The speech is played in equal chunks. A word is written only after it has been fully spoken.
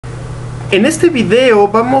En este video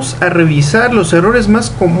vamos a revisar los errores más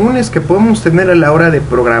comunes que podemos tener a la hora de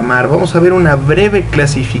programar. Vamos a ver una breve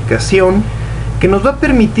clasificación que nos va a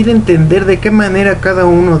permitir entender de qué manera cada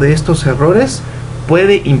uno de estos errores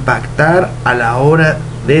puede impactar a la hora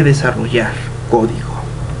de desarrollar código.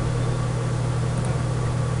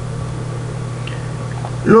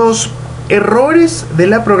 Los errores de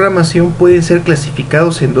la programación pueden ser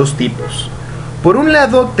clasificados en dos tipos. Por un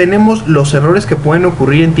lado tenemos los errores que pueden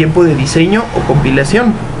ocurrir en tiempo de diseño o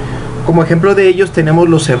compilación. Como ejemplo de ellos tenemos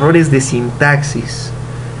los errores de sintaxis.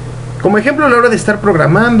 Como ejemplo a la hora de estar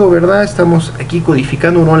programando, ¿verdad? Estamos aquí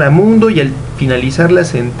codificando un hola mundo y al finalizar la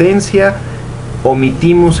sentencia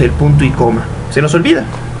omitimos el punto y coma. Se nos olvida.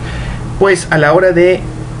 Pues a la hora de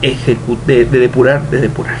depurar.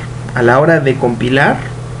 A la hora de compilar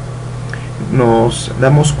nos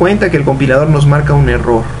damos cuenta que el compilador nos marca un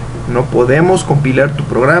error. No podemos compilar tu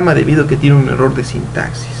programa debido a que tiene un error de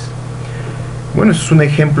sintaxis. Bueno, eso es un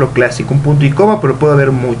ejemplo clásico, un punto y coma, pero puede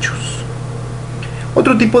haber muchos.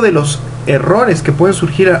 Otro tipo de los errores que pueden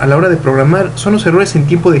surgir a la hora de programar son los errores en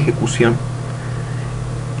tiempo de ejecución.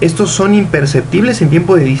 Estos son imperceptibles en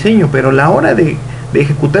tiempo de diseño, pero a la hora de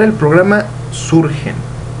ejecutar el programa surgen.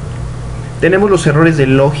 Tenemos los errores de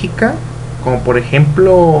lógica, como por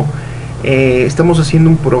ejemplo estamos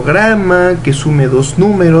haciendo un programa que sume dos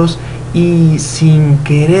números y sin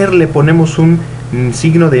querer le ponemos un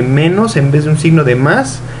signo de menos en vez de un signo de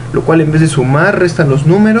más, lo cual en vez de sumar restan los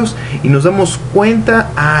números y nos damos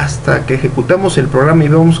cuenta hasta que ejecutamos el programa y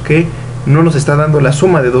vemos que no nos está dando la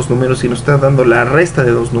suma de dos números sino nos está dando la resta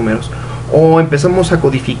de dos números. O empezamos a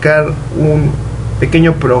codificar un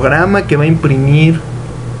pequeño programa que va a imprimir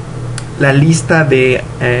la lista de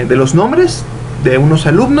los nombres de unos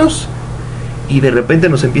alumnos y de repente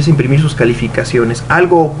nos empieza a imprimir sus calificaciones.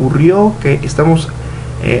 Algo ocurrió que estamos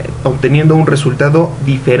obteniendo un resultado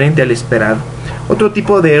diferente al esperado. Otro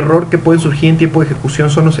tipo de error que puede surgir en tiempo de ejecución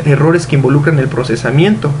son los errores que involucran el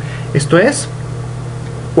procesamiento. Esto es,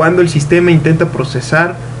 cuando el sistema intenta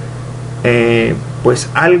procesar pues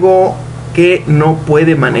algo que no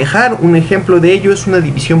puede manejar. Un ejemplo de ello es una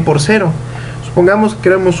división por cero. Supongamos que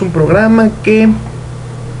creamos un programa que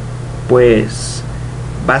pues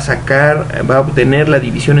va a obtener la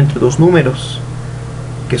división entre dos números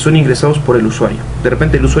que son ingresados por el usuario. De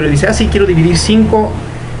repente el usuario dice, sí, quiero dividir 5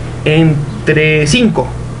 entre 5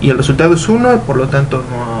 y el resultado es 1, por lo tanto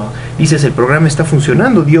no. Dices, el programa está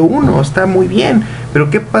funcionando, dio 1, está muy bien, pero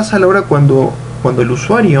 ¿qué pasa a la hora cuando el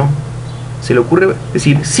usuario se le ocurre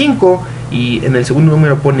decir 5 y en el segundo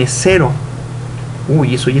número pone 0?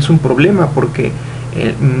 Uy, eso ya es un problema porque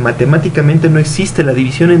matemáticamente no existe la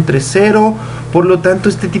división entre 0, por lo tanto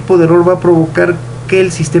este tipo de error va a provocar que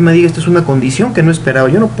el sistema diga, esto es una condición que no esperaba,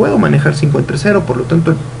 yo no puedo manejar 5 entre 0, por lo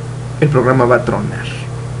tanto el programa va a tronar.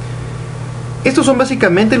 Estos son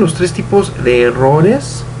básicamente los tres tipos de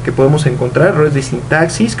errores que podemos encontrar: errores de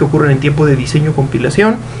sintaxis que ocurren en tiempo de diseño o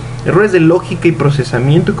compilación, errores de lógica y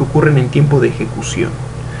procesamiento que ocurren en tiempo de ejecución.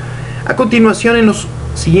 A continuación, en los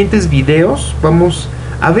siguientes videos vamos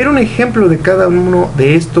a ver un ejemplo de cada uno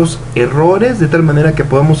de estos errores de tal manera que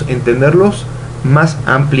podamos entenderlos más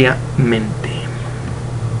ampliamente.